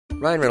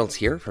Ryan Reynolds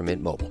here from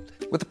Mint Mobile.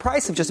 With the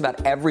price of just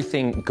about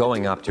everything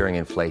going up during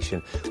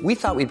inflation, we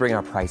thought we'd bring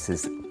our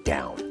prices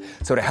down.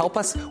 So to help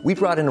us, we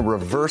brought in a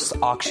reverse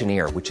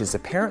auctioneer, which is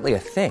apparently a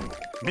thing.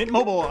 Mint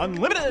Mobile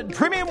Unlimited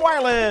Premium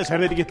Wireless. How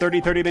to get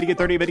 30, 30, bit to get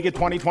 30, bit to get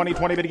 20, 20,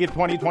 20, bit to get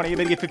 20, 20,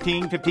 bit to get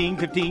 15, 15,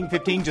 15,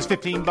 15, just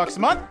 $15 a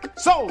month?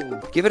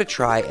 Sold! Give it a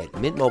try at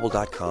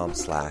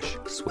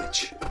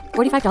mintmobile.com/switch.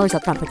 $45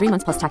 up front for 3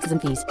 months plus taxes and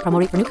fees. Promo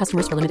rate for new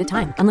customers for limited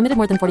time. Unlimited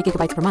more than 40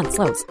 gigabytes per month.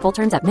 Slows full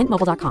terms at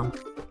mintmobile.com.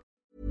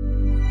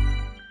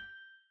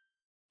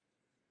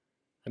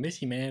 I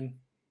miss you, man.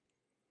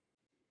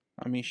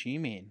 I miss you,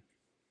 man.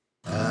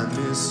 I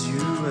miss you,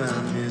 man. Do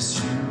I miss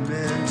you,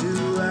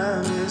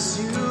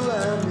 man.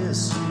 I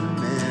miss you,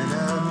 man.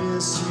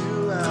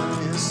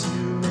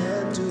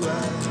 Do I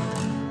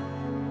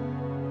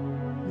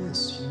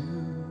miss you?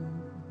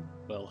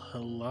 Well,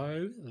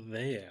 hello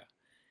there.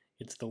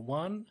 It's the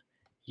one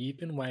you've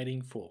been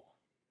waiting for.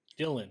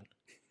 Dylan.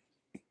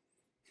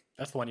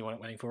 That's the one you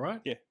weren't waiting for, right?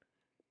 Yeah.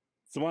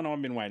 It's the one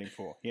I've been waiting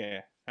for.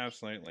 Yeah,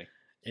 absolutely.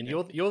 And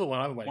you're the one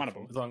I've been waiting One of for,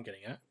 them. is what I'm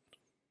getting at.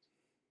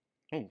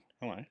 Oh,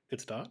 hello.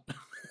 Good start.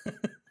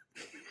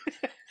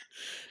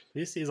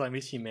 This is I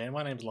Miss You Man.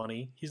 My name's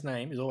Lonnie. His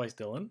name is always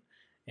Dylan.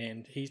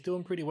 And he's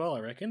doing pretty well,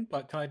 I reckon.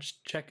 But can I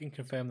just check and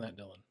confirm that,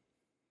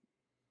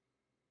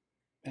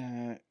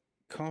 Dylan?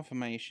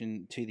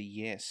 Confirmation to the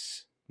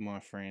yes, my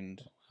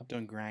friend.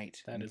 Doing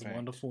great. That in is fact.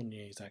 wonderful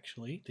news,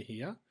 actually, to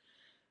hear.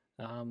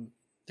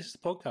 This is a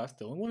podcast,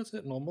 Dylan. What is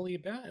it normally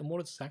about, and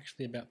what is it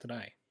actually about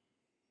today?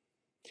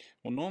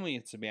 Well, normally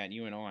it's about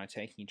you and I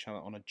taking each other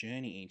on a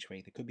journey each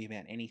week that could be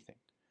about anything.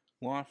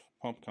 Life,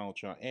 pop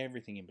culture,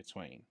 everything in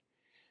between.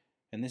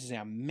 And this is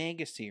our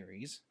mega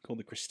series called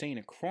the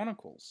Christina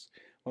Chronicles,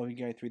 where we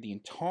go through the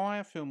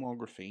entire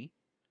filmography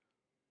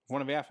of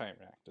one of our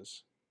favourite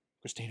actors,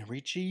 Christina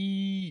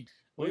Ricci.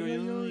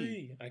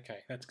 Okay,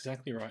 that's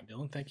exactly right,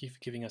 Dylan. Thank you for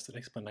giving us that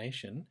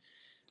explanation.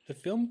 The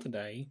film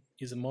today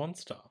is A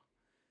Monster.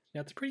 Now,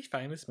 it's a pretty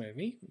famous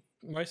movie.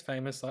 Most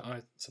famous,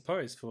 I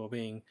suppose, for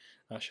being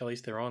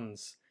Charlize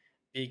Theron's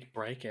big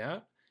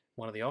breakout.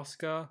 Won the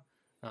Oscar,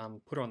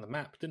 put her on the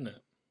map, didn't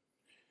it?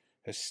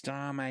 Her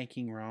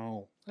star-making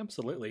role.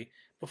 Absolutely.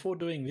 Before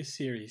doing this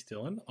series,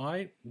 Dylan,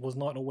 I was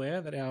not aware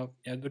that our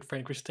good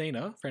friend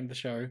Christina, friend of the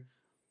show,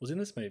 was in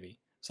this movie.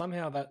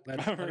 Somehow that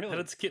Really?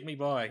 had skipped me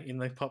by in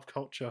the pop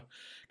culture.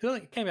 Because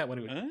it came out when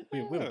we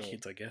were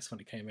kids, I guess, when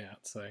it came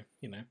out. So,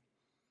 you know.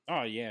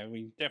 Oh, yeah,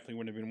 we definitely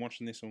wouldn't have been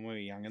watching this when we were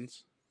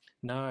youngins.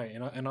 No,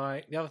 and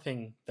I the other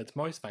thing that's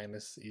most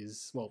famous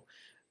is, well,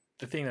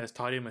 the thing that is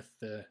tied in with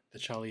the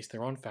Charlize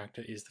Theron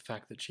factor is the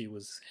fact that she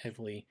was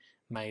heavily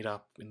made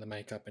up in the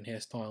makeup and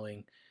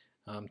hairstyling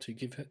to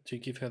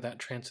give her that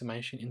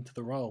transformation into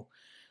the role.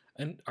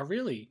 And I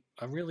really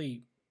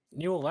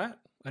knew all that.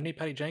 I knew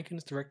Patty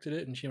Jenkins directed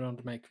it, and she went on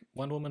to make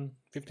Wonder Woman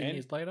 15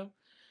 years later.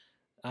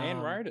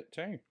 And wrote it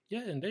too.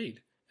 Yeah,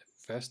 indeed.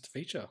 First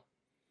feature.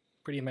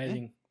 Pretty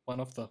amazing. One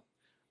off the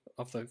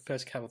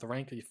first cab of the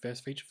rank of your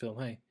first feature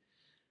film, hey?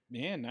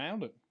 Yeah,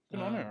 nailed it.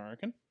 Good on her, I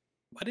reckon.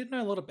 I didn't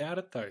know a lot about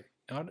it, though.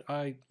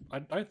 I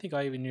don't think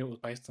I even knew it was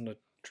based on a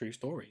true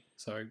story.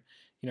 So,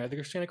 you know, the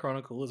Christina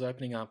Chronicle is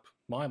opening up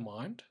my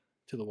mind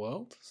to the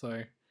world.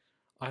 So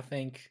I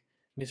thank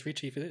Miss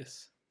Ritchie for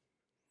this.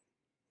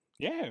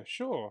 Yeah,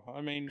 sure.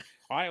 I mean,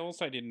 I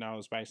also didn't know it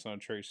was based on a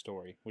true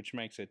story, which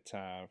makes it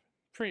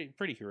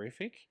pretty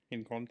horrific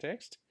in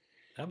context.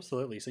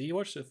 Absolutely. So you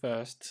watched it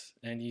first,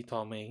 and you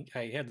told me,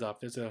 hey, heads up,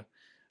 there's a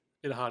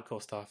bit of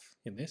hardcore stuff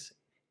in this,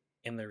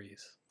 and there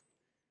is.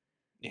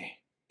 Yeah,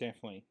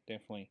 definitely.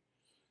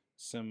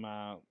 Some,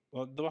 well,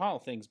 the whole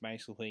thing's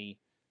basically,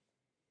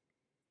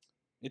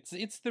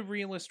 it's the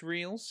realest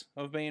reels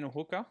of being a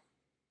hooker.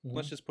 Mm-hmm.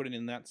 Let's just put it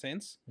in that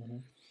sense.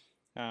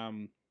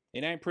 Mm-hmm.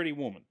 It ain't Pretty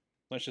Woman.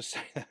 Let's just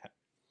say that.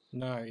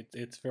 No,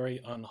 it's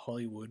very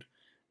un-Hollywood.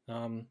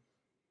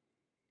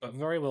 But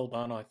very well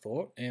done, I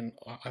thought. And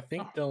I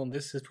think, Dylan,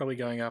 this is probably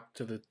going up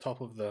to the top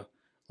of the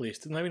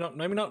list. Maybe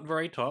not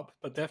very top,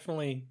 but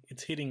definitely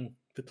it's hitting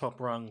the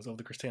top rungs of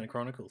the Christina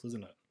Chronicles,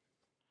 isn't it?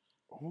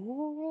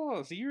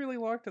 Oh, so you really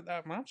liked it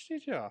that much,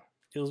 did you?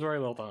 It was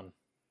very well done.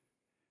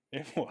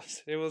 It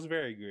was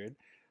very good.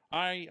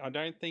 I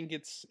don't think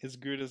it's as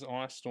good as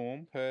Ice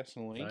Storm,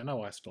 personally. I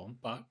know Ice Storm,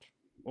 but...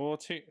 Or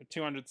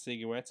 200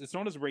 Cigarettes. It's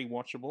not as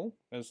rewatchable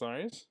as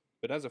those,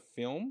 but as a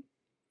film,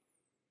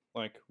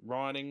 like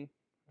writing,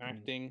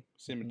 acting,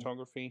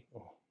 cinematography,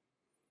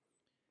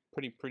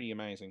 pretty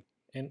amazing.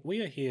 And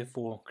we are here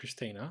for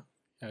Christina,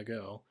 our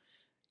girl.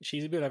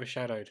 She's a bit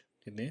overshadowed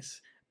in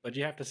this, but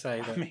you have to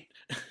say that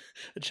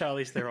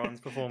Charlize Theron's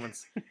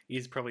performance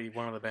is probably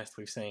one of the best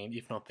we've seen,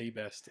 if not the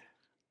best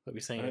that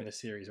we've seen in this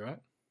series,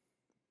 right?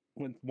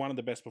 One of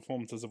the best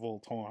performances of all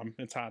time.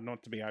 It's hard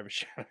not to be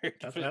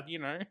overshadowed, you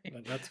know.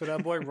 That's what our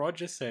boy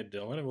Roger said,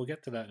 Dylan, and we'll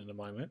get to that in a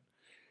moment.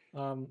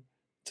 So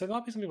there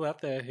might be some people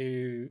out there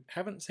who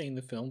haven't seen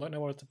the film, don't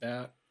know what it's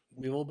about.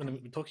 We've all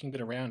been talking a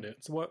bit around it.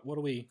 So what do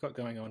we got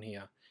going on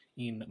here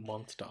in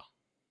Monster?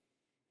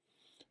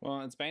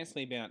 Well, it's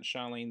basically about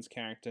Charlene's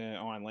character,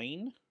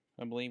 Eileen,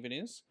 I believe it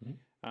is.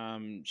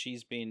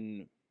 She's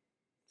been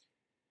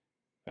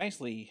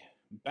basically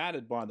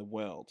battered by the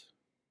world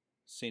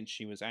since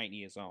she was 8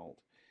 years old.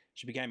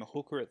 She became a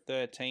hooker at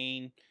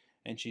 13,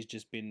 and she's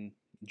just been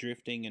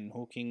drifting and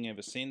hooking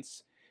ever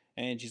since.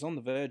 And she's on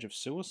the verge of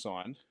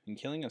suicide and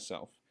killing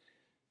herself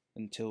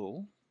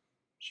until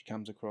she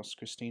comes across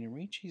Christina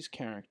Ricci's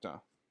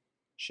character,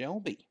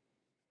 Shelby,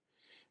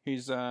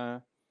 who's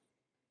kind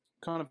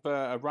of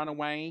a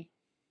runaway,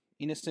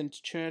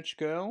 innocent church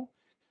girl,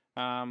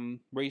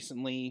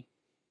 recently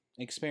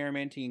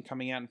experimenting and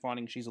coming out and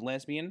finding she's a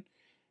lesbian,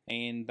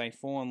 and they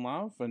fall in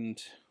love,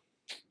 and,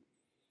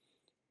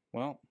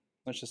 well,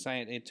 let's just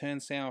say it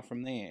turns sour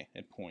from there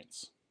at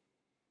points.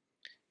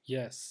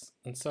 Yes,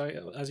 and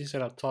so as you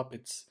said up top,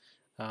 it's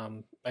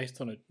based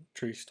on a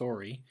true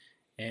story.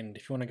 And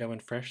if you want to go in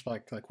fresh,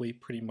 like we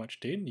pretty much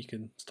did, you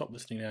can stop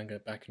listening now and go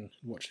back and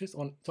watch this.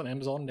 It's on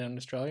Amazon down in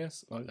Australia.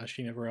 So I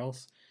assume everywhere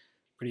else,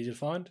 pretty easy to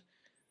find.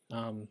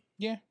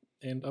 Yeah.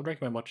 And I'd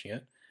recommend watching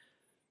it.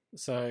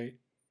 So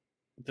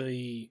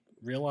the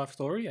real life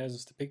story,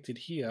 as depicted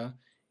here,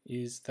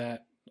 is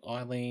that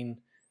Eileen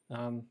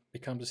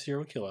becomes a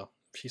serial killer.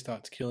 She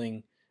starts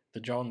killing the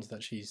Johns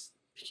that she's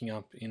picking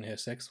up in her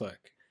sex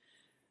work.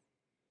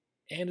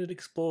 And it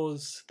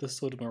explores the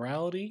sort of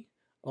morality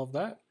of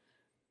that,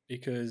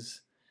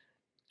 because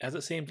as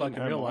it seems like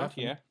in real life,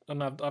 yeah.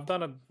 and I've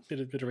done a bit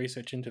of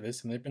research into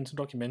this, and there have been some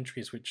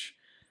documentaries which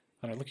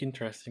I don't know, look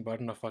interesting, but I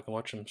don't know if I can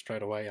watch them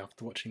straight away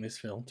after watching this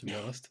film, to be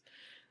honest.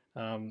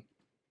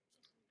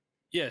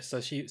 Yeah, so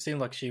she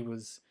seemed like she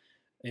was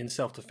in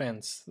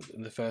self-defense,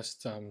 the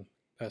first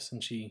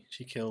person she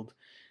killed,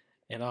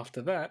 and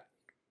after that,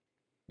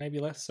 maybe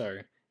less so,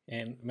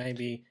 and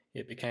maybe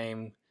it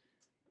became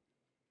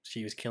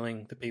she was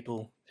killing the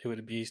people who had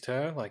abused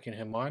her, like in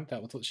her mind,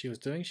 that was what she was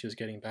doing. She was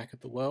getting back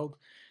at the world,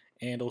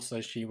 and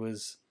also she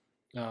was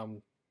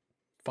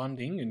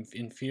funding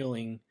and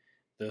fueling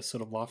the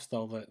sort of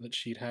lifestyle that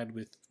she'd had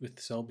with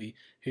Selby,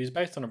 who's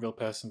based on a real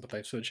person, but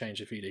they've sort of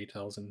changed a few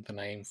details and the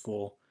name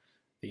for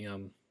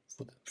the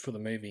for the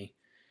movie.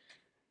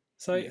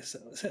 So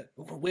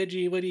where do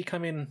you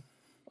come in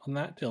on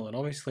that, Dylan?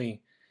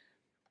 Obviously,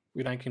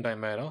 we don't condone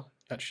murder.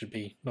 That should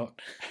be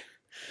not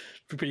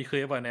pretty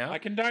clear by now. I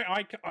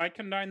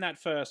condone that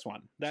first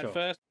one.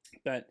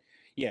 But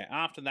yeah,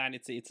 after that,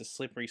 it's a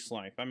slippery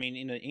slope. I mean,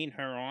 in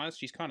her eyes,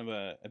 she's kind of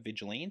a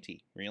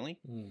vigilante, really.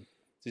 Mm.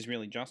 This is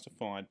really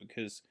justified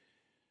because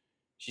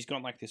she's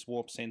got like this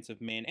warped sense of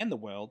man and the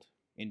world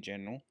in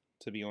general,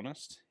 to be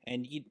honest.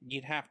 And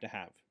you'd have to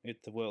have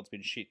if the world's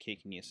been shit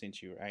kicking you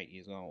since you were 8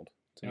 years old.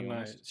 To be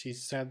honest,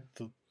 she's had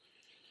the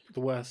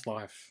worst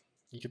life.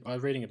 I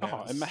was reading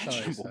about it.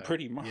 Imaginable,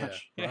 pretty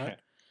much. Yeah.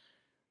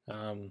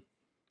 Right?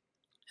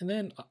 And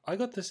then I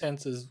got the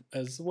sense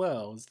as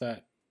well is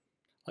that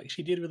like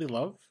she did really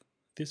love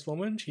this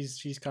woman.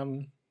 She's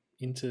come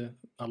into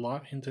a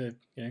life,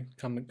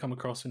 come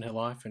across in her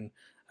life and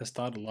has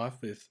started life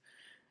with,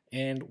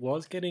 and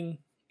was getting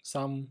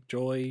some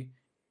joy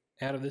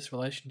out of this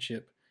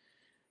relationship.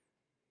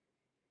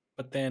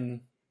 But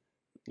then,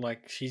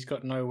 like, she's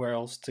got nowhere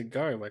else to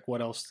go. Like,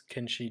 what else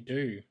can she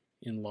do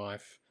in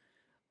life?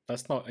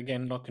 That's not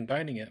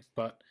condoning it,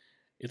 but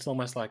it's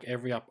almost like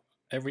every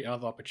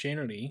other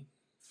opportunity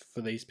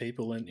for these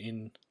people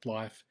in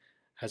life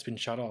has been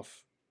shut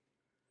off.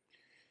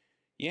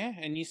 Yeah,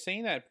 and you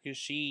see that because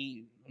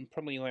she,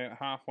 probably like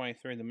halfway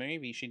through the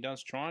movie, she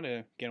does try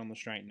to get on the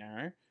straight and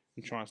narrow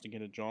and tries to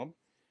get a job,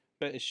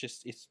 but it's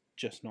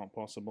just not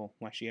possible.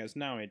 Like, she has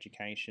no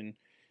education,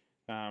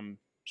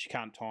 she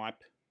can't type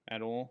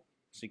at all,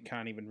 so she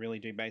can't even really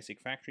do basic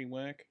factory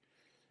work,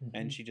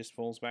 and she just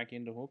falls back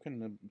into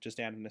hooking just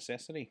out of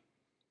necessity.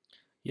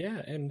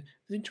 Yeah, and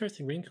the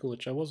interesting wrinkle,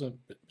 which I wasn't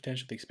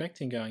potentially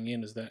expecting going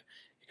in, is that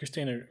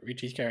Christina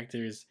Ricci's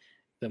character is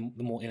the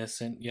more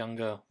innocent,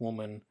 younger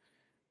woman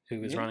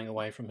who is running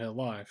away from her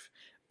life.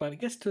 But it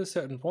gets to a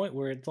certain point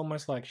where it's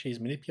almost like she's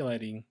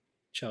manipulating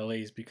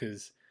Charlize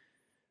because,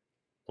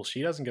 well,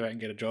 she doesn't go out and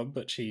get a job,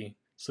 but she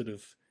sort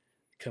of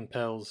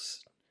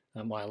compels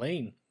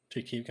Eileen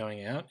to keep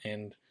going out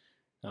and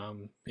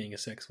being a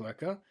sex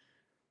worker.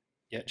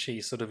 Yet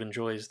she sort of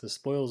enjoys the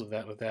spoils of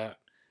that without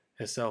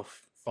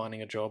herself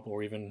finding a job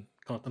or even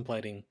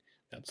contemplating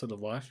that sort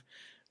of life.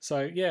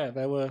 So, yeah,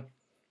 they were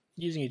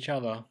using each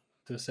other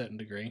to a certain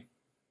degree.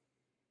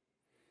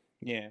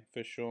 Yeah,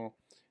 for sure.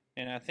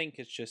 And I think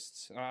it's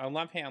just, I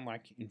love how,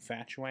 like,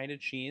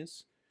 infatuated she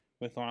is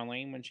with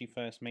Eileen when she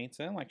first meets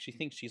her. Like, she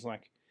thinks she's,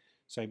 like,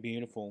 so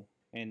beautiful,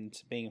 and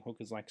being a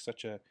hooker is, like,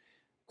 such a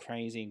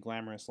crazy and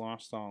glamorous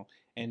lifestyle.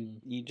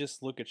 And you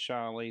just look at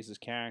Charlize's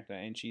character,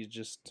 and she's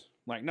just,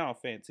 like, no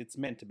offense, it's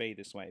meant to be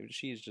this way, but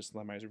she is just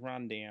the most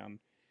run down,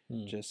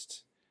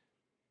 just,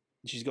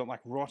 she's got,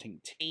 like, rotting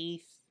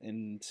teeth,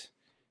 and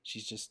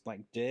she's just,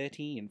 like,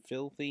 dirty and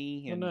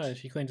filthy. And no,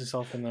 she cleans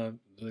herself in the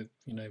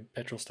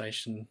petrol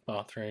station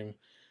bathroom.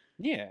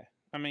 Yeah,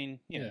 I mean,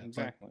 yeah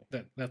exactly.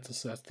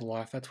 That's the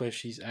life. That's where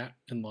she's at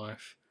in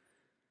life.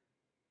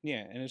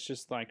 Yeah, and it's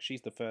just like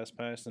she's the first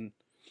person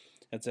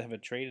that's ever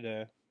treated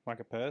her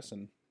like a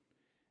person,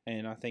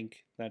 and I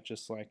think that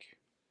just like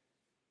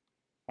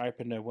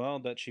opened her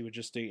world that she would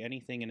just do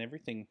anything and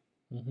everything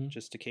Mm-hmm.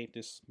 just to keep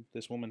this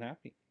woman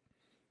happy.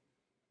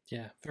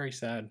 Yeah, very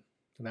sad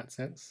in that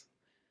sense.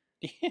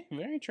 Yeah,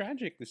 very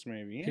tragic, this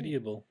movie. Yeah.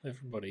 Pitiable,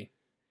 everybody.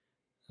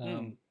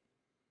 Mm.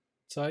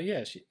 So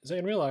yeah, so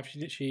in real life,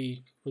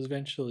 she was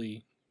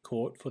eventually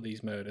caught for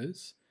these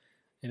murders,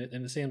 and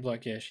it seems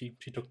like she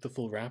took the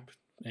full rap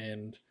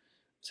and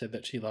said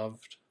that she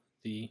loved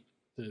the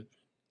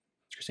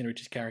Christina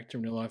Ricci's character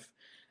in real life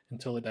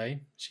until the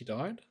day she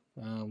died.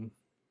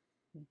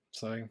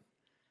 So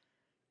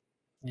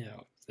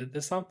yeah,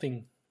 there's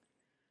something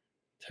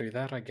to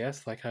that, I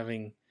guess, like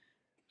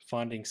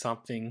finding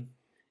something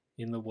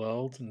in the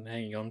world and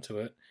hanging on to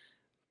it,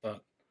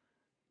 but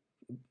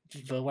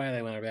the way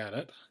they went about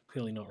it,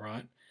 clearly not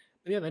right.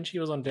 But yeah, then she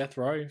was on death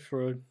row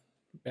for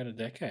about a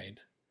decade.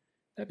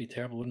 That'd be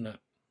terrible, wouldn't it?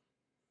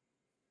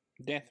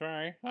 Death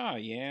row? Oh,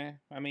 yeah.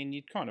 I mean,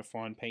 you'd kind of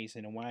find peace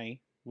in a way,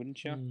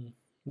 wouldn't you?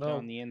 Well,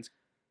 in the end.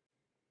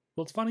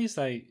 well, it's funny you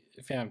say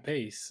found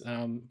peace.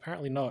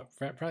 Apparently not.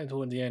 Apparently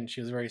towards the end,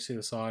 she was very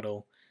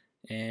suicidal,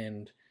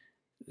 and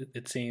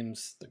it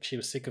seems like she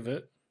was sick of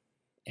it.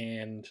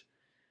 And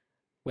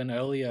when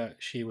earlier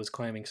she was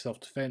claiming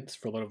self-defense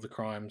for a lot of the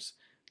crimes,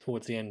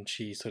 towards the end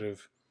she sort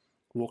of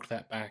walked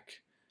that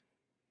back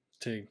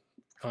to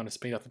kind of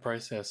speed up the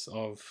process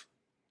of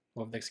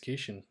the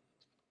execution,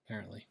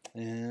 apparently.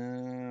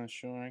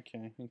 Sure,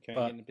 okay. But,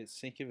 getting a bit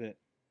sick of it.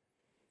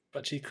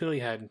 But she clearly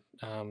had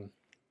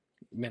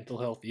mental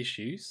health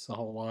issues the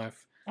whole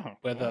life,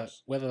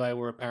 whether they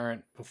were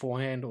apparent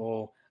beforehand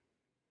or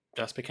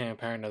just became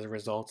apparent as a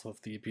result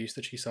of the abuse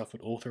that she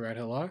suffered all throughout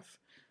her life.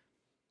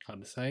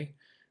 Hard to say.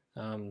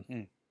 But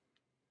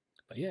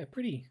yeah,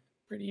 pretty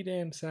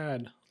damn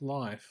sad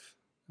life.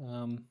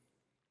 Talk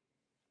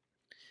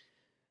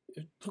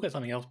about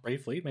something else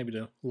briefly, maybe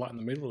to lighten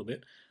the mood a little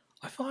bit.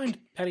 I find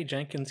Patty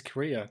Jenkins'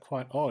 career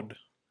quite odd.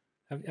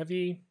 Have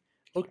you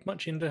looked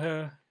much into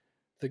her,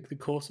 the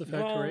course of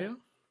her career?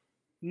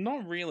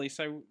 Not really.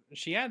 So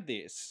she had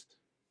this.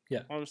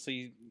 Yeah.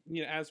 Obviously,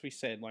 as we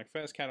said, like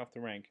first cat off the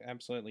rank,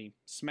 absolutely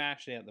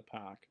smashed out the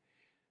park.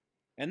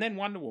 And then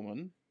Wonder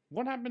Woman.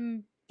 What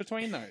happened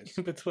between those?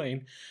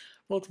 Between.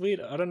 Well, it's weird.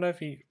 I don't know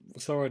if you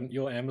saw it on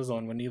your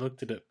Amazon when you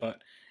looked at it,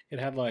 but it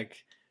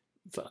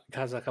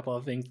has a couple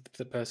of things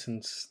the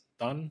person's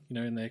done,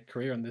 in their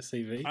career on their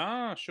CV.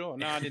 Ah, sure.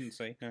 No, I didn't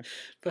see. No.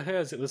 For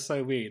hers, it was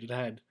so weird. It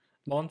had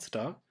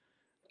Monster,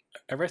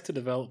 Arrested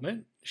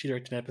Development, she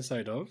directed an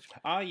episode of.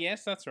 Ah,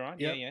 yes, that's right.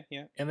 Yep.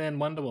 Yeah. And then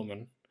Wonder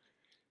Woman.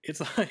 It's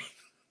like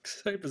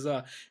so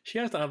bizarre. She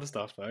has done other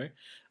stuff though.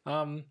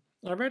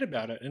 I read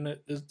about it, and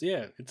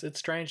it's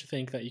strange to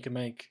think that you can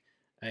make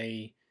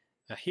a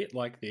hit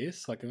like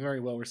this, like a very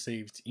well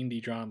received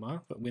indie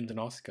drama that wins an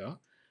Oscar,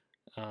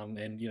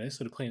 and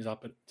sort of cleans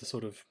up at the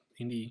sort of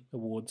indie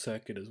award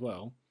circuit as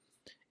well,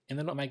 and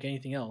then not make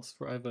anything else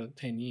for over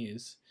 10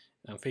 years,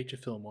 feature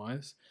film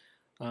wise.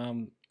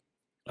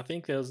 I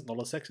think there's a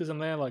lot of sexism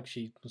there, like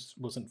she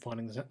wasn't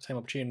finding the same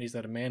opportunities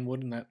that a man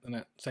would in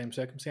that same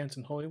circumstance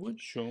in Hollywood.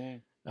 Sure.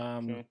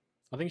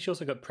 I think she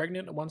also got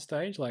pregnant at one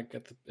stage, like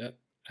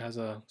as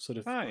a sort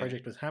of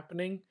project was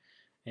happening,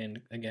 and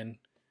again,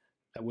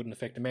 that wouldn't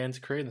affect a man's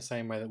career in the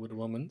same way that would a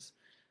woman's.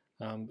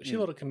 But she did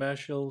a lot of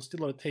commercials, did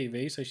a lot of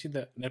TV, so she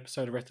did an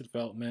episode of Arrested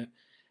Development,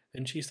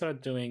 and she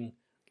started doing,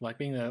 like,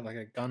 being like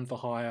a gun for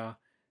hire,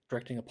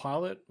 directing a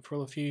pilot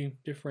for a few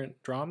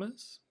different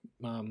dramas.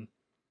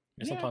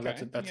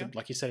 Sometimes that's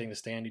like you're setting the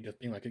standard, just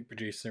being like a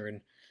producer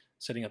and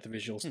setting up the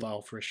visual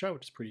style for a show,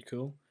 which is pretty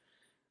cool.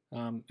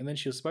 And then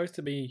she was supposed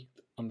to be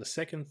on the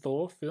second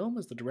Thor film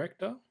as the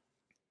director.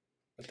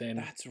 But then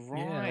that's right.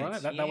 Yeah,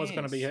 right. That was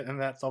going to be it,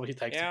 and that obviously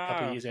takes a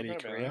couple of years out of your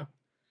career.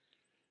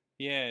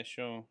 Yeah,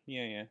 sure.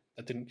 Yeah.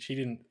 She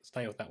didn't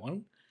stay with that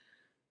one.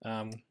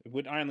 It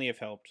would only have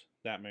helped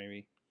that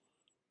movie.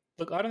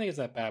 Look, I don't think it's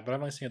that bad, but I've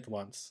only seen it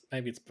once.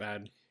 Maybe it's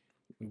bad,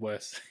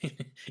 worse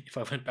if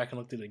I went back and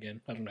looked at it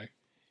again. I don't know.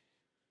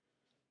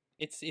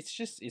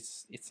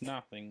 It's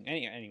nothing.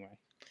 Anyway,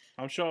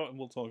 I'm sure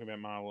we'll talk about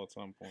Marvel at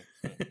some point.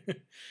 So.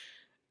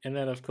 And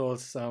then, of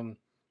course,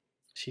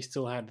 she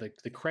still had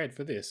the cred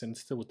for this and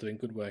still was doing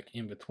good work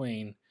in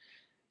between.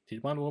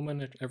 Did Wonder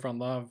Woman, everyone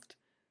loved.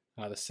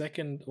 The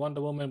second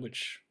Wonder Woman,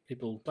 which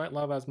people don't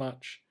love as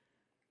much.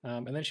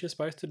 And then she was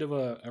supposed to do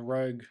a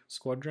Rogue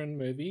Squadron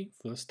movie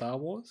for Star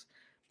Wars.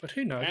 But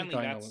who knows what's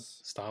going on with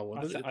Star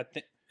Wars?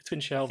 It's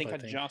been shelved, I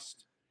think.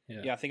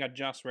 I think I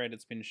just read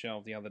it's been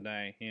shelved the other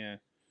day, yeah.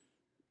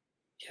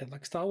 Yeah,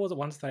 like Star Wars at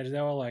one stage, they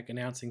were like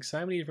announcing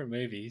so many different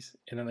movies,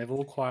 and then they've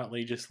all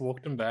quietly just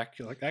walked them back.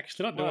 You're like,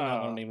 actually, not doing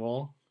that one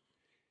anymore.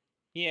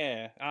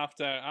 Yeah,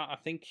 after I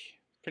think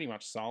pretty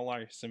much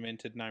Solo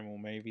cemented no more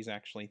movies.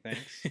 Actually,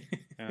 thanks.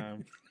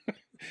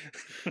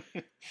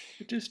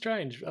 Which is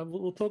strange.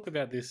 We'll talk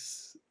about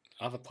this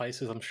other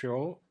places, I'm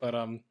sure, but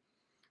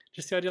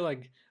just the idea,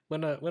 like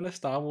when a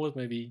Star Wars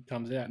movie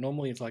comes out,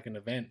 normally it's like an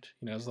event.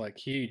 It's like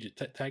huge.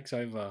 It takes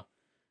over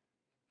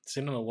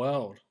cinema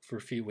world for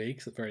a few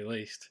weeks at very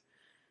least.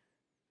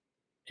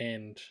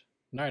 And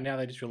now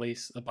they just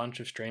release a bunch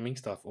of streaming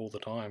stuff all the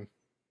time.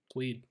 It's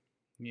weird.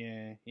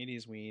 Yeah, it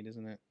is weird,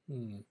 isn't it?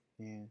 Mm.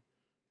 Yeah.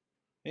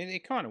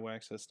 It kind of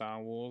works for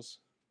Star Wars.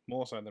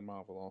 More so than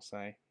Marvel, I'll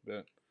say.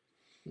 But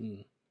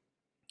Mm.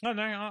 I don't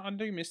know, I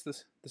do miss the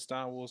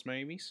Star Wars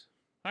movies.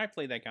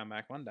 Hopefully they come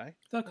back one day.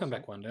 They'll come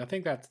back one day. I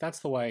think that's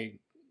the way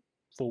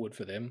forward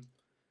for them.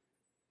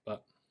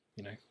 But,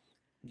 Yeah.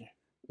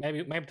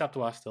 maybe it's up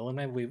to us still, and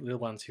maybe we're the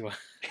ones who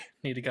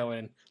need to go in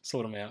and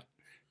sort them out.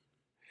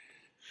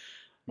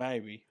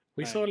 Maybe.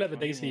 We sorted out the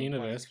DC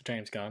universe for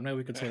James Gunn. Maybe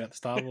we could sort out the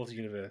Star Wars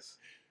universe.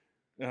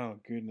 Oh,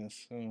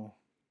 goodness. Oh,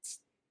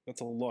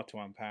 that's a lot to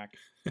unpack.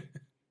 But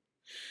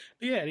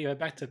yeah, anyway,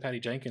 back to Patty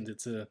Jenkins.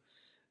 It's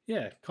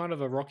kind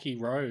of a rocky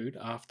road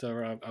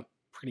after a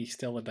pretty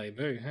stellar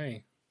debut,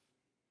 hey?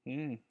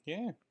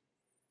 Yeah.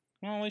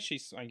 Well, at least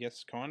she's, I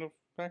guess, kind of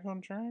back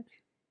on track.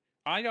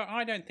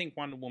 I don't think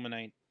Wonder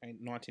Woman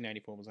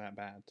 1984 was that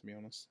bad, to be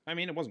honest. I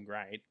mean, it wasn't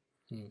great.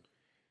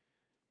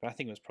 But I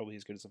think it was probably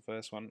as good as the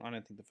first one. I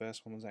don't think the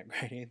first one was that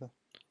great either.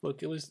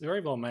 Look, it was very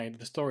well made.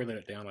 The story let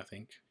it down, I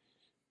think.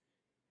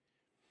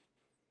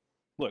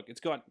 Look,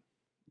 it's got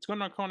an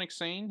iconic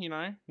scene,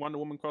 Wonder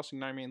Woman crossing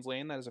no man's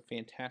land. That is a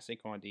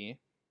fantastic idea.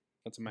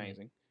 That's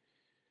amazing.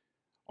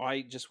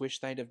 I just wish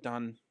they'd have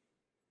done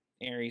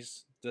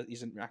Ares that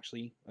isn't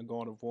actually a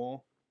god of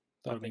war.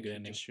 That I would be think good it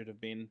ending. just should have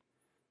been.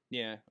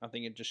 Yeah, I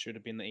think it just should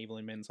have been the evil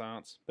in men's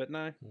hearts. But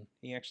no,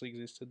 he actually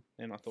existed,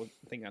 and I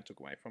think that took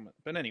away from it.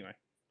 But anyway.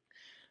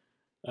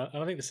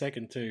 I think the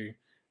second, too,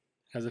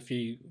 has a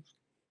few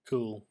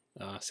cool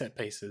set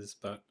pieces,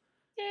 but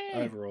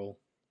overall,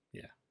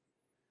 yeah.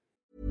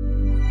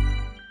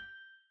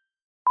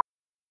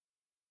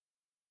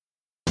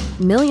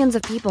 Millions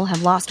of people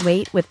have lost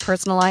weight with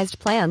personalized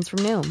plans from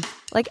Noom.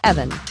 Like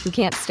Evan, who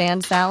can't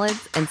stand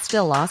salads and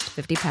still lost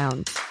 50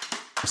 pounds.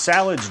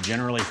 Salads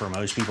generally for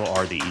most people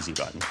are the easy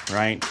button,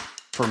 right?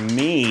 For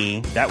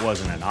me, that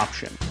wasn't an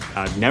option.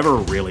 I never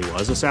really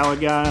was a salad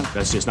guy.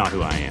 That's just not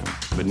who I am.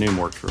 But Noom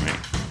worked for me.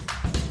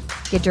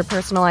 Get your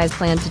personalized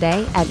plan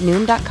today at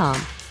Noom.com.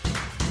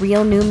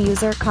 Real Noom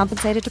user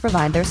compensated to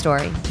provide their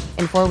story.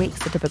 In 4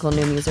 weeks, the typical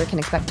Noom user can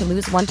expect to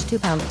lose 1 to 2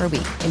 pounds per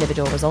week.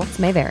 Individual results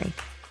may vary.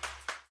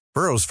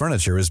 Burrow's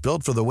furniture is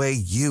built for the way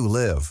you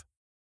live.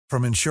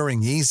 From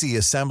ensuring easy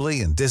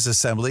assembly and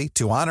disassembly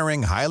to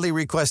honoring highly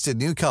requested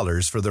new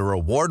colors for their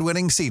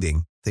award-winning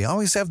seating, they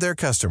always have their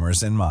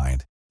customers in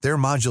mind. Their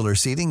modular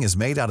seating is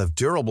made out of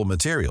durable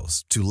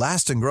materials to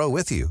last and grow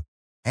with you.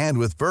 And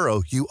with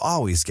Burrow, you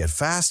always get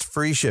fast,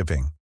 free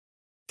shipping.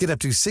 Get up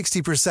to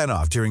 60%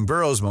 off during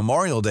Burrow's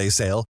Memorial Day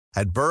sale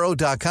at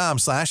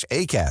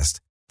burrow.com/ACAST.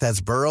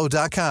 That's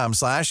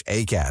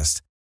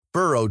burrow.com/ACAST.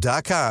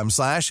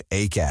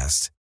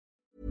 burrow.com/ACAST.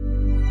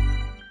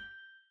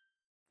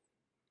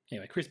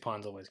 Anyway, Chris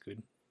Pine's always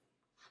good.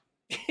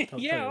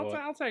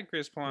 I'll take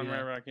Chris Pine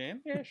wherever I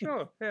can. Yeah,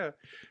 sure. Yeah.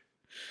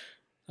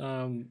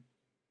 Kind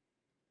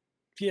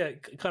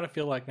of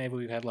feel like maybe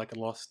we've had like a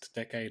lost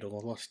decade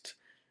or lost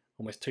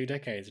almost 2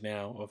 decades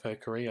now of her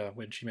career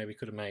when she maybe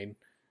could have made,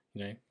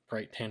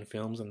 great 10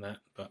 films and that.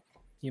 But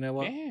you know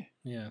what?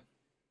 Yeah.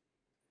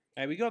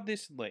 Hey, we got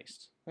this at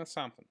least. That's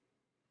something.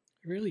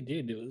 It really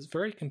did. It was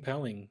very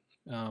compelling.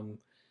 And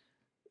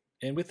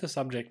with the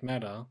subject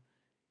matter,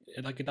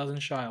 it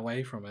doesn't shy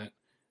away from it,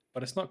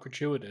 but it's not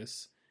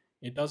gratuitous.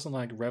 It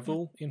doesn't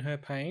revel in her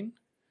pain.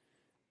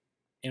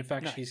 In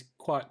fact, she's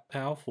quite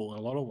powerful in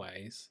a lot of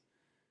ways,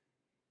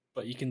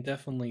 but you can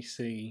definitely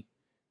see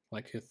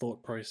her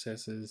thought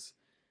processes,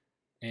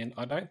 and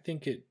I don't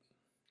think it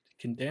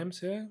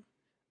condemns her,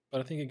 but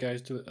I think it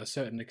goes to a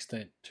certain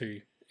extent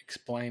to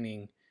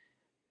explaining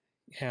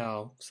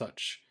how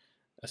such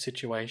a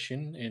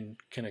situation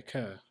can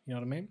occur. You know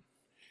what I mean?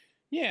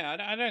 Yeah,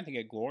 I don't think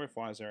it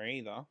glorifies her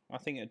either. I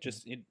think it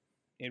just it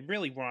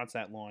really rides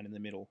that line in the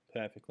middle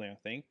perfectly. I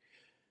think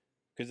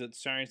because it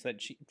shows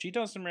that she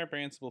does some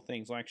reprehensible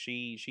things, like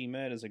she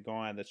murders a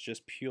guy that's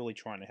just purely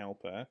trying to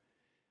help her,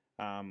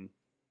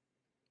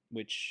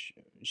 which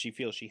she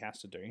feels she has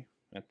to do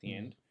at the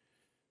end.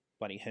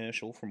 Bloody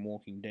Herschel from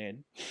Walking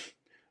Dead,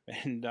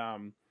 and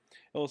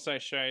also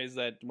shows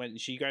that when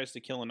she goes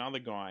to kill another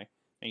guy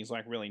and he's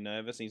really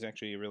nervous, he's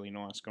actually a really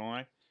nice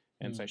guy,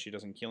 and so she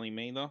doesn't kill him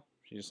either.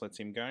 She just lets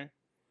him go.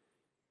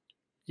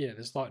 Yeah,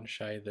 there's light and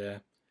shade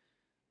there.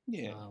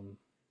 Yeah.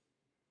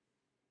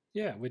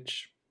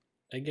 Which,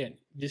 again,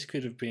 this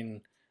could have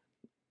been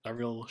a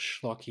real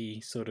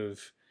schlocky sort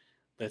of,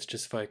 let's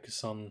just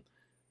focus on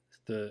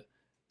the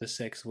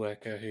sex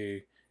worker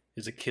who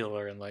is a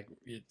killer and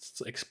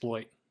it's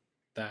exploit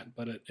that,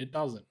 but it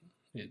doesn't.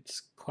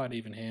 It's quite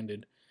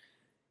even-handed.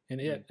 And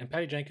and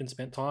Patty Jenkins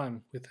spent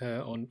time with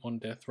her on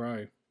death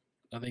row.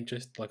 I think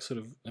just sort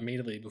of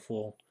immediately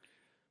before,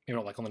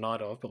 not on the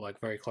night of, but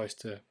very close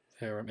to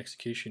her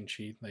execution.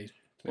 She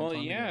got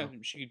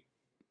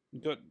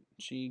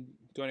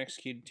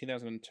executed in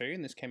 2002,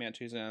 and this came out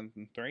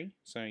 2003.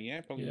 So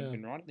probably would have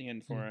been right at the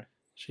end for her.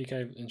 She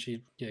gave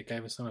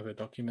us some of her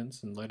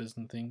documents and letters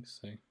and things.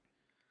 So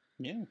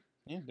yeah,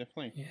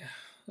 definitely. Yeah,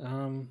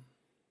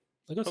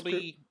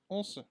 probably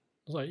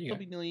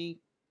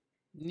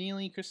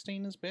nearly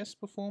Christina's best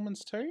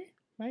performance too.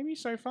 maybe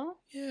so far.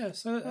 Yeah,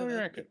 so What do you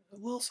reckon?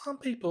 well, some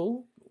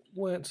people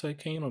weren't so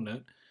keen on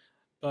it,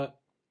 but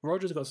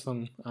Roger's got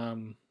some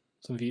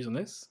views on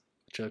this,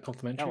 which are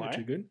complimentary, which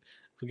are good.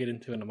 We'll get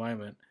into in a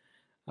moment.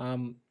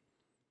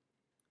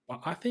 But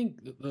I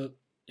think that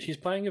she's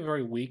playing a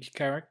very weak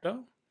character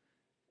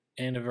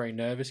and a very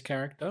nervous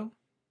character.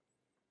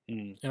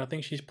 And I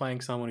think she's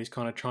playing someone who's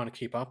kind of trying to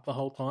keep up the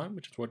whole time,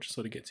 which is what she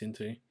sort of gets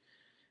into.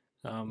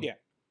 Yeah.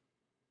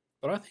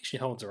 But I think she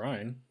holds her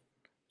own.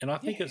 And I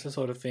think it's the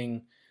sort of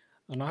thing,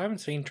 and I haven't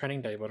seen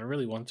Training Day, but I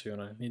really want to,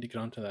 and I need to get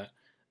onto that.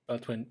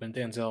 But when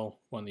Denzel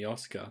won the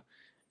Oscar, and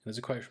there's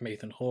a quote from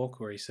Ethan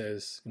Hawke where he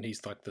says, and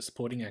he's like the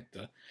supporting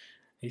actor,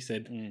 he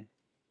said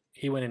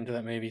he went into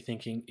that movie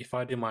thinking, if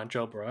I do my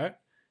job right,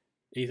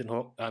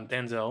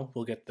 Denzel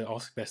will get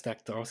the Best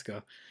Actor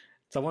Oscar.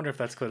 So I wonder if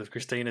that's kind of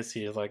Christina's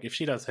here. Like, if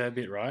she does her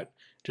bit right,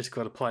 just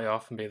got to play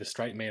off and be the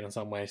straight man in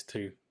some ways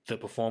to the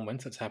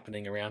performance that's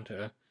happening around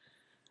her.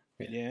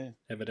 Yeah.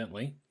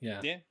 Evidently.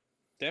 Yeah. Yeah,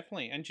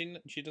 definitely. And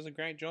she does a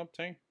great job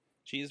too.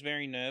 She is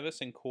very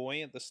nervous and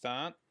coy at the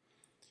start.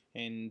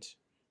 And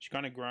she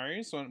kind of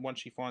grows once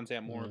she finds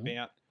out more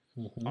about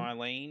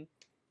Eileen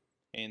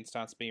and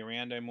starts to be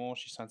around her more.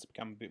 She starts to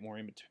become a bit more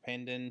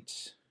independent.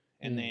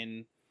 And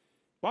then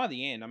by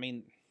the end, I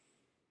mean,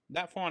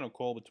 that final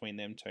call between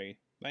them two,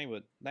 they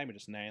were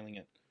just nailing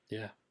it.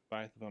 Yeah.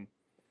 Both of them.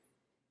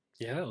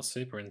 Yeah, that was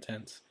super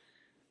intense.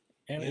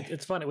 And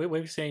it's funny,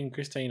 we've seen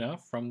Christina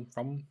from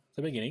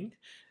the beginning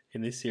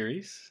in this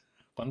series,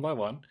 one by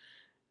one.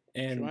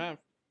 And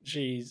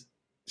she's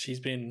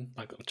been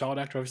like a child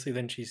actor, obviously,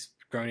 then she's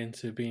grown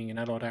into being an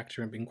adult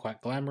actor and being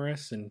quite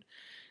glamorous. And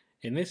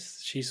in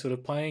this, she's sort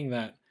of playing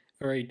that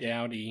very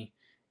dowdy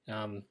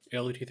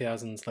early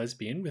 2000s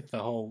lesbian with the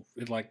whole,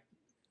 like,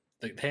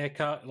 the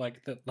haircut,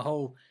 like the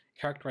whole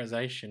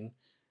characterization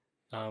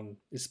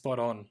is spot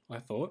on, I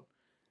thought.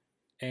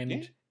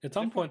 And at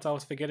some points I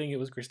was forgetting it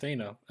was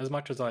Christina. As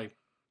much as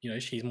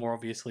she's more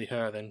obviously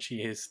her than she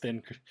is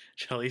than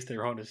Charlize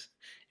Theron is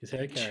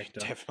her character.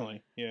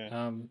 Definitely, yeah.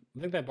 I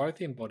think they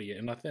both embody it,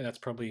 and I think that's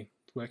probably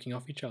working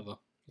off each other,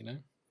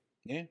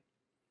 Yeah.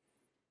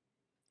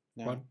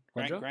 No,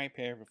 great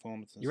pair of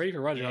performances. You're ready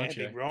for Roger, aren't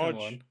you? Big Rog.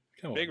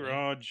 Come on, Big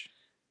Rog.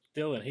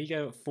 Dylan, he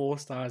gave it 4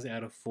 stars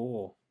out of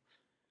 4.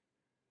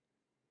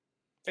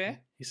 Fair.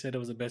 He said it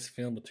was the best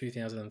film of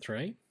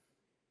 2003.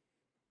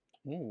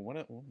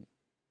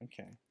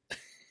 Okay.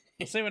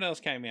 Let's see what else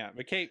came out,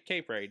 but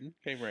keep reading.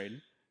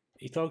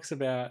 He talks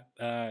about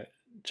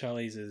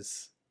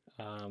Charlize's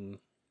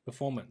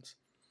performance.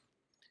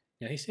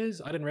 Yeah, he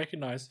says, I didn't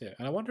recognize her.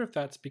 And I wonder if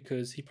that's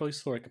because he probably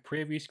saw like a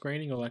preview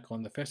screening or like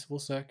on the festival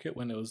circuit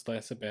when it was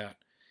less about,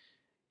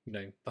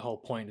 the whole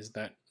point is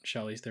that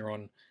Charlize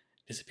Theron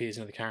disappears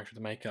into the character of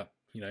the makeup.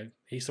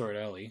 He saw it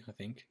early, I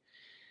think.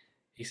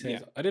 He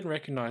says, I didn't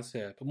recognize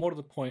her, but more to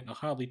the point, I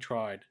hardly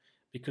tried,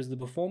 because the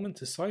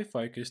performance is so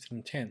focused and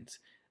intense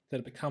that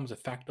it becomes a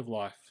fact of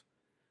life.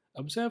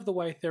 Observe the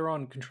way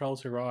Theron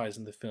controls her eyes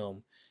in the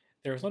film.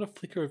 There is not a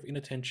flicker of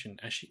inattention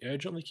as she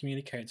urgently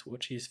communicates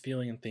what she is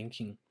feeling and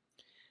thinking.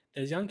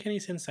 There's the uncanny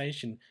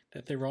sensation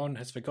that Theron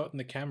has forgotten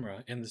the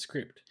camera and the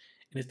script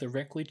and is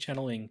directly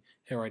channeling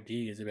her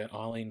ideas about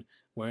Eileen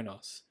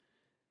Wuornos.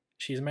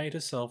 She has made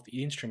herself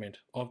the instrument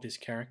of this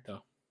character.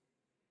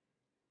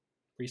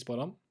 Pretty spot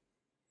on?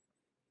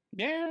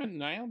 Yeah,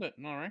 nailed it,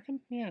 I reckon.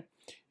 Yeah.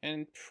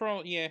 And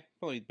probably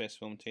the best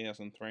film in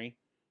 2003,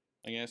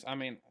 I guess. I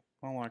mean,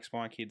 I like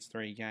Spy Kids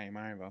 3 Game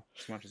Over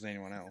as much as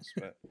anyone else,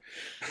 but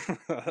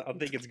I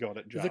think it's got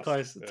it just.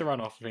 It's a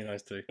run-off between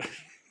those two.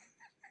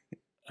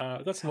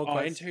 Got some more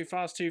close. And Too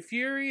Fast, Too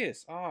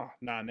Furious. Oh,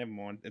 no, never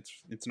mind.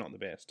 It's not the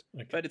best.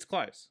 Okay. But it's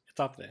close. It's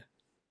up there.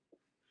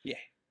 Yeah.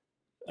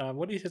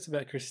 What he says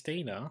about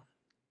Christina,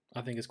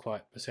 I think is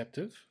quite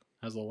perceptive,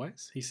 as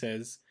always. He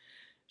says,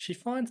 she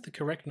finds the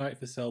correct note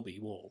for Selby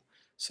Wall.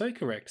 So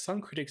correct,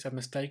 some critics have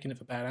mistaken it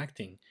for bad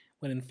acting,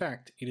 when in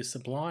fact it is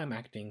sublime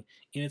acting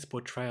in its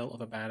portrayal of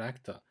a bad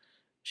actor.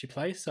 She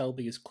plays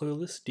Selby as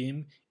clueless,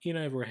 dim, in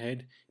over her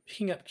head,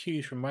 picking up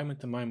cues from moment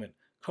to moment,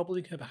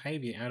 cobbling her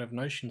behaviour out of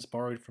notions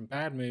borrowed from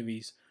bad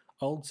movies,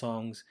 old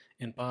songs,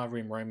 and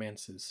barroom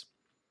romances.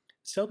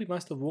 Selby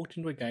must have walked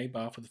into a gay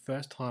bar for the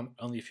first time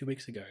only a few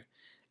weeks ago,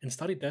 and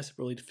studied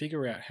desperately to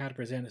figure out how to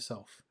present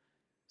herself.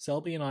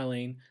 Selby and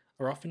Eileen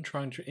are often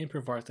trying to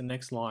improvise the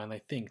next line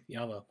they think the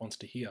other wants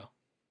to hear.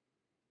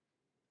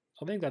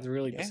 I think that's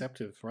really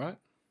perceptive, right?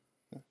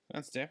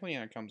 That's definitely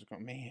how it comes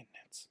across. Man,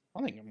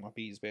 I think it might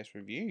be his best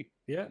review,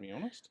 to be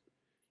honest.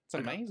 It's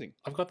amazing.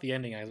 I've got the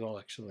ending as well,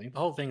 actually. The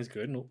whole thing's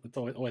good, and it's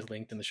always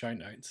linked in the show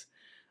notes.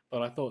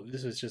 But I thought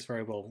this was just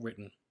very well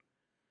written.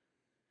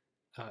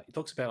 He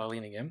talks about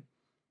Eileen again.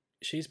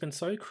 She's been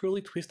so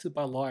cruelly twisted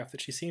by life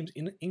that she seems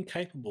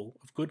incapable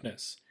of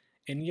goodness.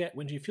 And yet,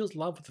 when she feels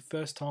love for the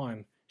first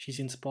time, she's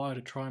inspired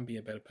to try and be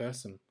a better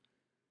person.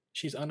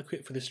 She's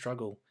unequipped for this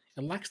struggle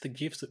and lacks the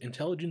gifts of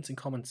intelligence and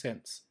common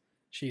sense.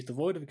 She is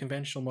devoid of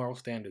conventional moral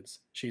standards.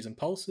 She is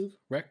impulsive,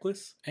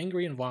 reckless,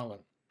 angry, and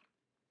violent.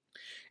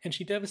 And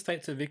she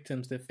devastates her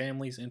victims, their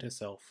families, and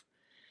herself.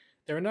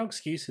 There are no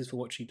excuses for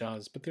what she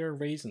does, but there are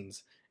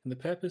reasons, and the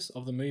purpose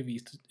of the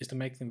movie is to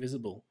make them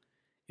visible.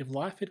 If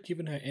life had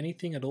given her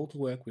anything at all to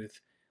work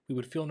with, we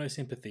would feel no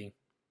sympathy.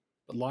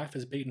 But life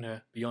has beaten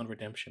her beyond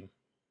redemption.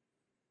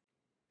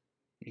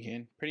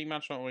 Again, pretty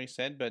much what we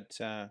said, but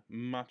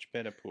much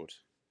better put.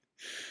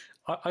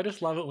 I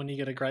just love it when you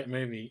get a great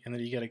movie and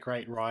then you get a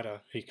great writer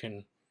who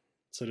can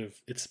sort of,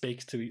 it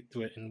speaks to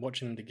it, and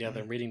watching them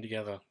together, reading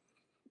together,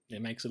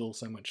 it makes it all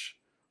so much,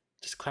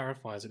 just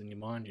clarifies it in your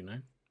mind, you know?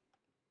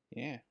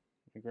 Yeah,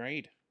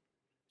 agreed.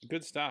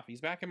 Good stuff. He's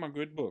back in my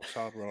good books,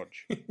 Hard Rog.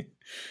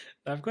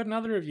 I've got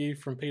another review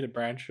from Peter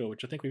Bradshaw,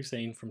 which I think we've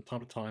seen from time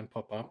to time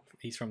pop up.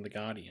 He's from The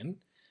Guardian.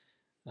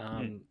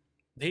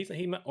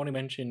 He only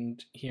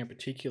mentioned here in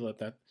particular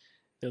that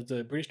there's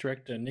a British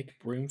director, Nick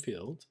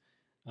Broomfield.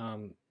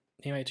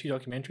 He made 2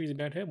 documentaries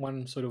about her.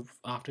 One sort of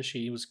after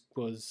she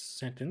was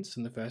sentenced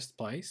in the first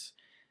place,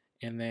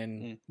 and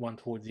then one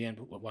towards the end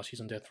while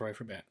she's on death row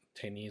for about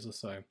 10 years or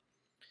so.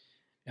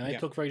 And they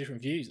took very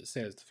different views, it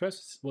says. The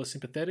first was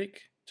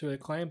sympathetic to her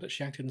claim that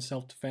she acted in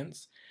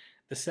self-defense.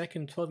 The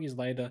second, 12 years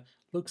later,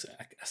 looks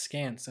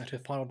askance at her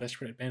final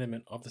desperate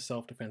abandonment of the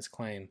self-defense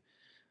claim.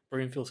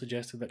 Broomfield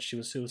suggested that she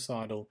was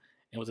suicidal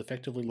and was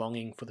effectively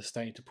longing for the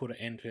state to put an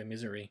end to her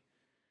misery.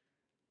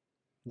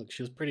 Look,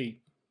 she was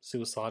pretty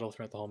suicidal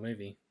throughout the whole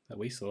movie that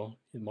we saw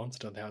in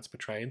Monster, how it's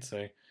portrayed.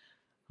 So,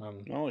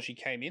 she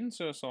came in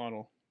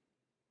suicidal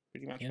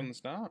pretty much from the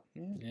start.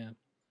 Yeah.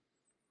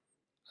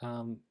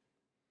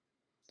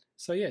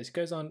 So yeah, it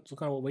goes on to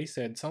kind of what we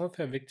said. Some of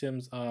her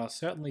victims are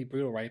certainly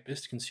brutal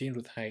rapists consumed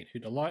with hate who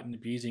delight in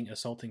abusing,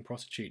 assaulting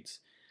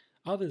prostitutes.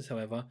 Others,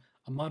 however,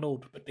 are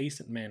muddled but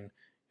decent men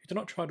who do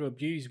not try to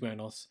abuse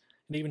Wernos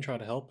and even try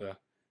to help her.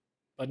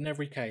 But in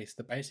every case,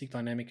 the basic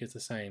dynamic is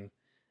the same.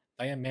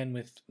 They are men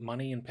with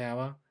money and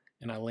power,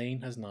 and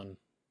Eileen has none.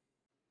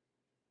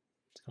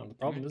 It's kind of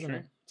the problem, isn't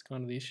it? It's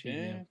kind of the issue.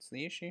 Yeah, it's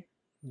the issue.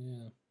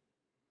 Yeah.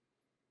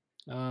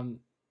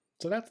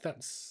 So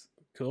that's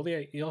cool.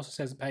 He also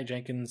says that Patty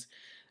Jenkins'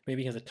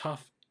 movie has a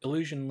tough,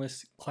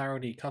 illusionless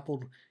clarity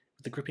coupled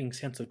with a gripping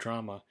sense of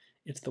drama.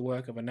 It's the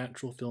work of a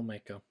natural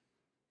filmmaker.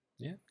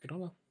 Yeah, good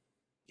on her.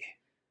 Yeah.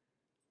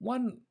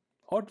 One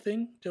odd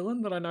thing,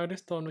 Dylan, that I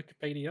noticed on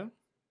Wikipedia.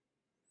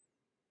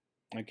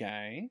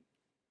 Okay.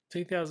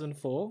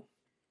 2004,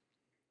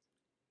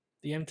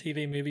 the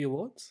MTV Movie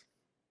Awards.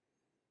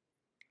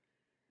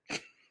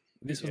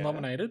 This was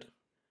nominated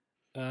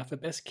for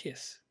Best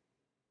Kiss.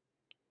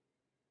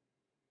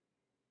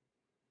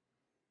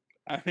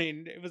 I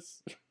mean, it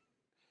was...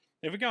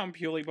 If we're going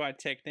purely by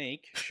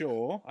technique,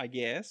 sure, I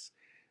guess.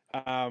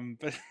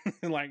 But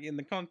like in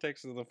the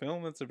context of the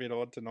film, it's a bit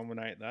odd to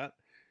nominate that.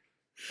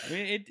 I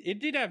mean, it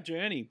did have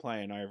Journey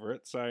playing over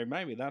it, so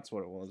maybe that's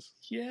what it was.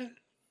 Yeah,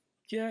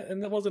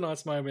 and there was a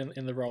nice moment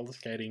in the roller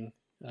skating.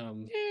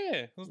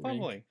 It was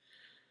lovely.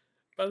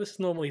 But this is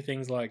normally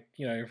things like,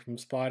 from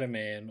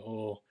Spider-Man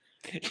or,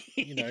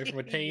 from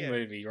a teen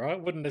movie, right?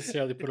 Wouldn't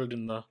necessarily put it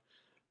in the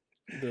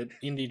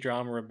indie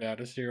drama about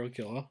a serial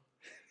killer.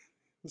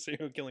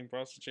 Serial killing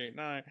prostitute?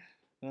 No,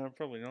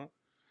 probably not.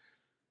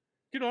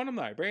 Good on them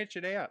though. Branch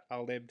it out,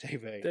 old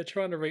MTV. They're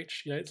trying to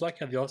reach. It's like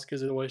how the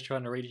Oscars are always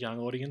trying to reach young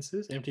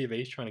audiences.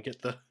 MTV's trying to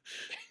get the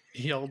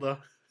older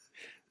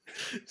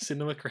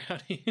cinema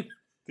crowd in.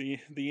 The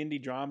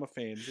indie drama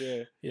fans,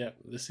 yeah. Yeah,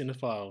 the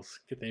cinephiles.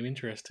 Get them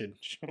interested.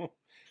 Sure.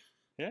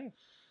 Yeah.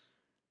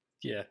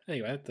 Yeah.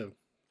 Anyway, that's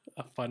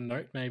a fun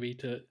note maybe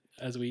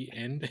as we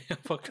end our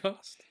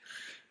podcast.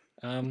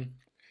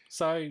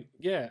 So,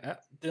 yeah,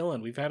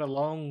 Dylan, we've had a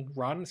long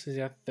run. This is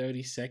our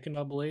 32nd,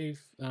 I believe,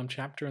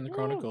 chapter in the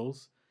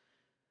Chronicles.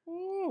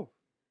 Ooh.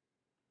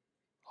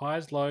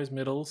 Highs, lows,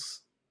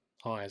 middles.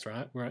 Highs,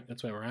 right?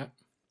 That's where we're at.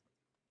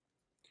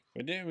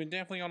 We're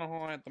definitely on a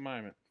high at the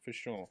moment, for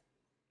sure.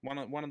 One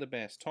of the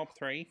best. Top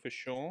 3, for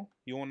sure.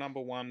 Your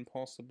number 1,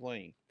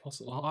 possibly.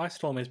 Ice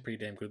Storm is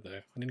pretty damn good, though.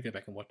 I need to go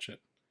back and watch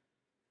it.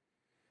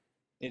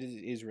 It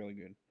is really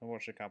good. I've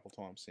watched it a couple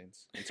times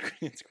since.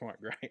 It's quite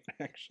great,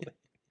 actually.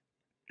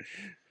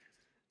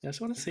 I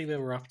just want to see where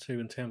we're up to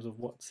in terms of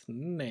what's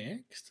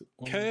next.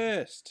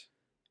 Cursed.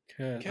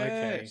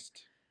 Okay.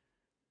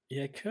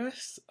 Yeah,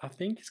 Cursed, I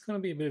think it's going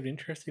to be a bit of an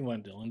interesting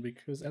one, Dylan,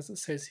 because as it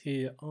says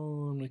here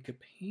on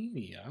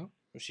Wikipedia...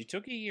 Well, she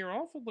took a year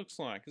off, it looks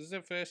like. This is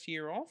her first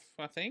year off,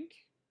 I think.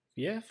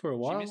 Yeah, for a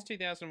while. She missed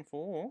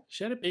 2004.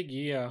 She had a big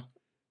year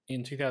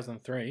in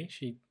 2003.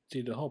 She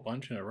did a whole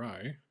bunch in a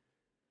row.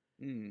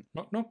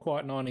 Not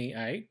quite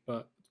 98,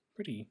 but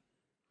pretty...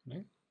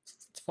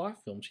 It's 5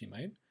 films she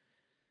made.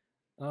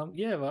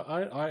 Yeah, but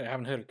I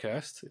haven't heard of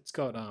Cursed. It's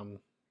got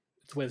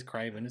it's Wes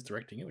Craven is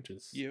directing it, which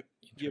is your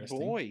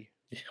boy.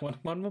 Yeah, one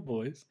of my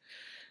boys.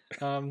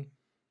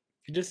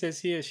 It just says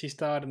here she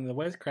starred in the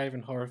Wes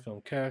Craven horror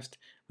film Cursed,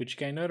 which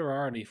gained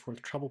notoriety for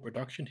its troubled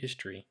production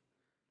history.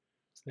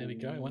 So there we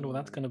go. I wonder what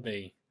that's going to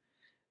be.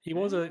 He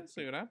was a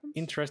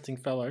interesting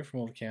fellow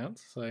from all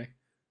accounts. So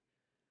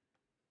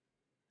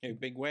yeah,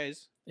 big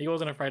Wes. He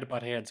wasn't afraid to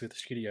butt heads with the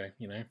studio,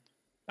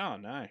 Oh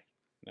no.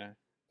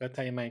 That's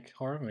how you make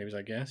horror movies,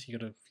 I guess. You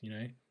got to,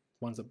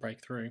 ones that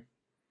break through.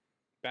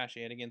 bash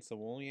your head against the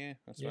wall, I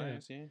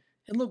suppose, yeah.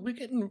 And look, we're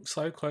getting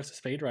so close to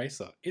Speed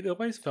Racer. It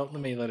always felt to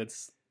me that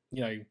it's,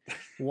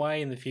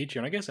 way in the future,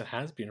 and I guess it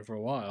has been for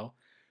a while,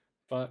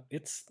 but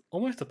it's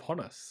almost upon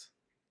us.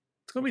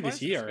 It's going to be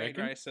this year, I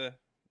reckon. Racer.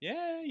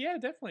 Yeah,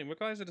 definitely. We're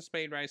closer to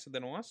Speed Racer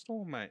than Ice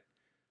Storm, mate.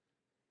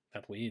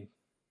 That's weird.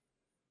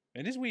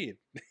 It is weird.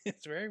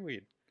 It's very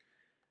weird.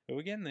 But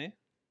we're getting there.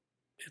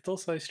 It's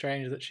also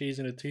strange that she's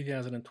in a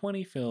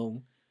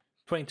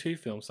 2022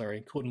 film,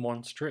 called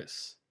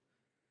Monstrous.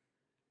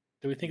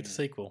 Do we think it's a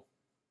sequel?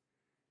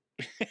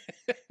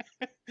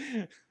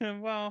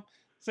 Well,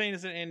 seeing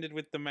as it ended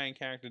with the main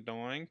character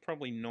dying,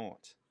 probably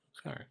not.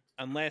 Okay.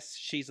 Unless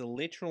she's a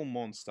literal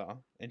monster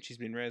and she's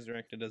been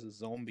resurrected as a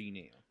zombie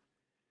now.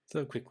 Let's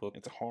have a quick look.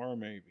 It's a horror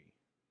movie.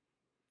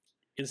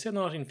 It's set in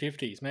the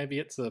 1950s. Maybe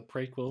it's a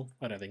prequel.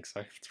 I don't think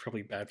so. It's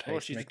probably bad taste. Oh,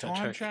 she's a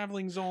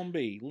time-traveling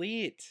zombie.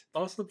 Lit.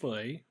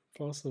 Possibly.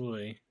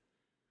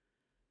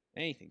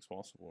 Anything's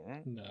possible,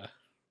 right? No.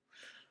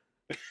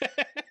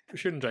 We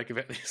shouldn't joke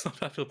about this.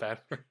 I feel bad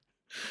for it.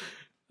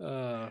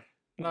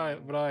 No,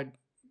 but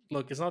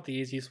look, it's not the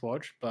easiest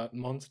watch, but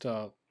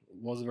Monster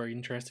was very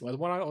interesting.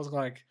 When I was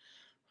like,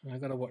 I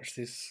got to watch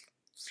this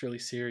really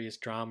serious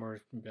drama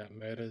about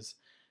murders,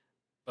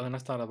 but then I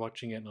started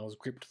watching it and I was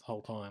gripped the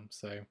whole time.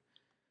 So,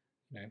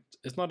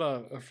 it's not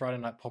a Friday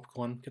night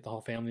popcorn, get the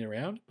whole family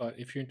around, but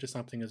if you're into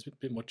something that's a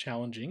bit more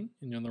challenging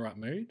and you're in the right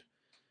mood,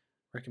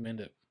 recommend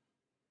it.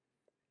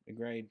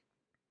 Agreed.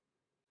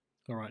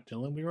 All right,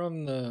 Dylan, we're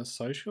on the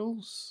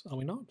socials, are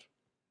we not?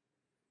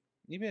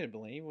 You better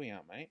believe we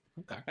are, mate.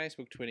 Okay.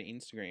 Facebook, Twitter,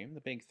 Instagram,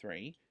 the big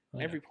three. Oh,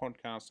 Every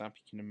podcast up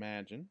you can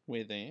imagine,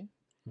 we're there.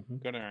 Mm-hmm.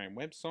 Got our own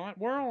website.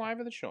 We're all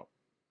over the shop.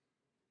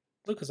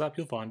 Look us up,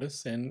 you'll find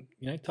us, and,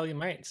 tell your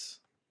mates.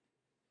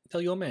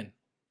 Tell your men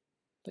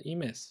that you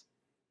miss.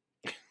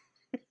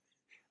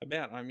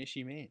 About I Miss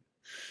You Man.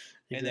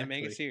 Exactly. And their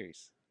mega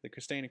series, the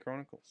Christina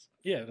Chronicles.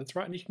 Yeah, that's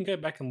right. And you can go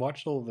back and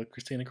watch all the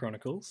Christina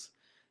Chronicles.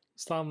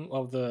 Some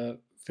of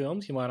the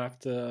films you might have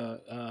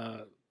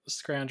to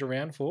scrounge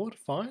around for to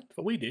find,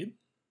 but we did,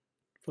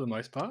 for the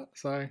most part.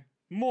 So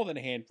more than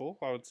a handful,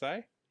 I would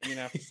say. You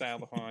have to sail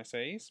the high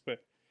seas,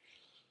 but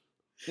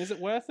is it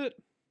worth it?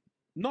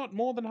 Not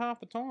more than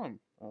half the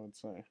time, I would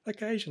say.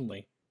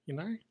 Occasionally,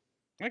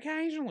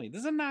 Occasionally.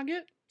 There's a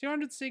nugget.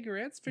 200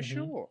 cigarettes, for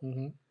sure.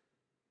 Mm-hmm.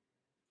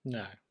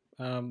 No.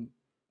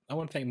 I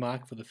want to thank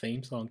Mark for the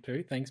theme song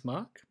too. Thanks,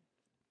 Mark.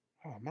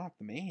 Oh, Mark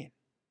the man.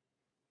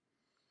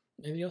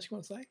 Anything else you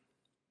want to say?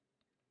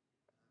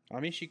 I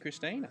miss you,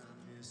 Christina.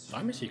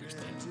 I miss you,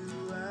 Christina.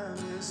 I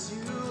miss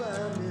you,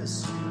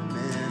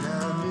 man.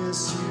 I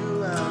miss you,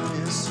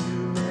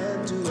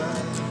 man. Do I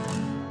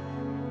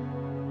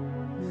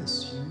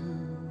miss you?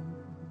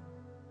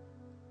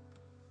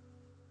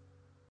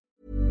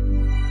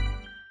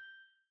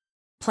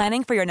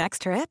 Planning for your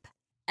next trip?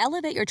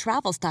 Elevate your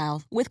travel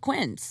style with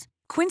Quince.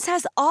 Quince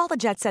has all the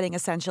jet-setting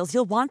essentials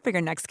you'll want for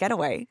your next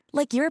getaway,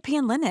 like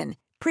European linen,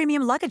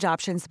 premium luggage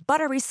options,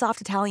 buttery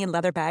soft Italian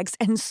leather bags,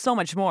 and so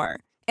much more.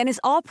 And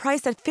is all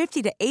priced at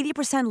 50 to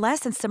 80%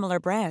 less than similar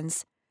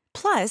brands.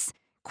 Plus,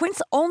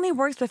 Quince only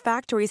works with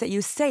factories that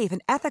use safe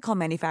and ethical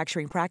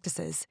manufacturing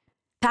practices.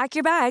 Pack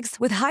your bags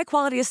with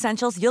high-quality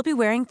essentials you'll be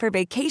wearing for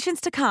vacations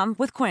to come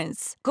with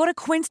Quince. Go to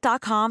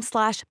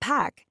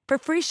quince.com/pack for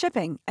free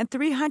shipping and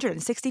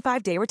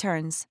 365-day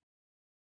returns.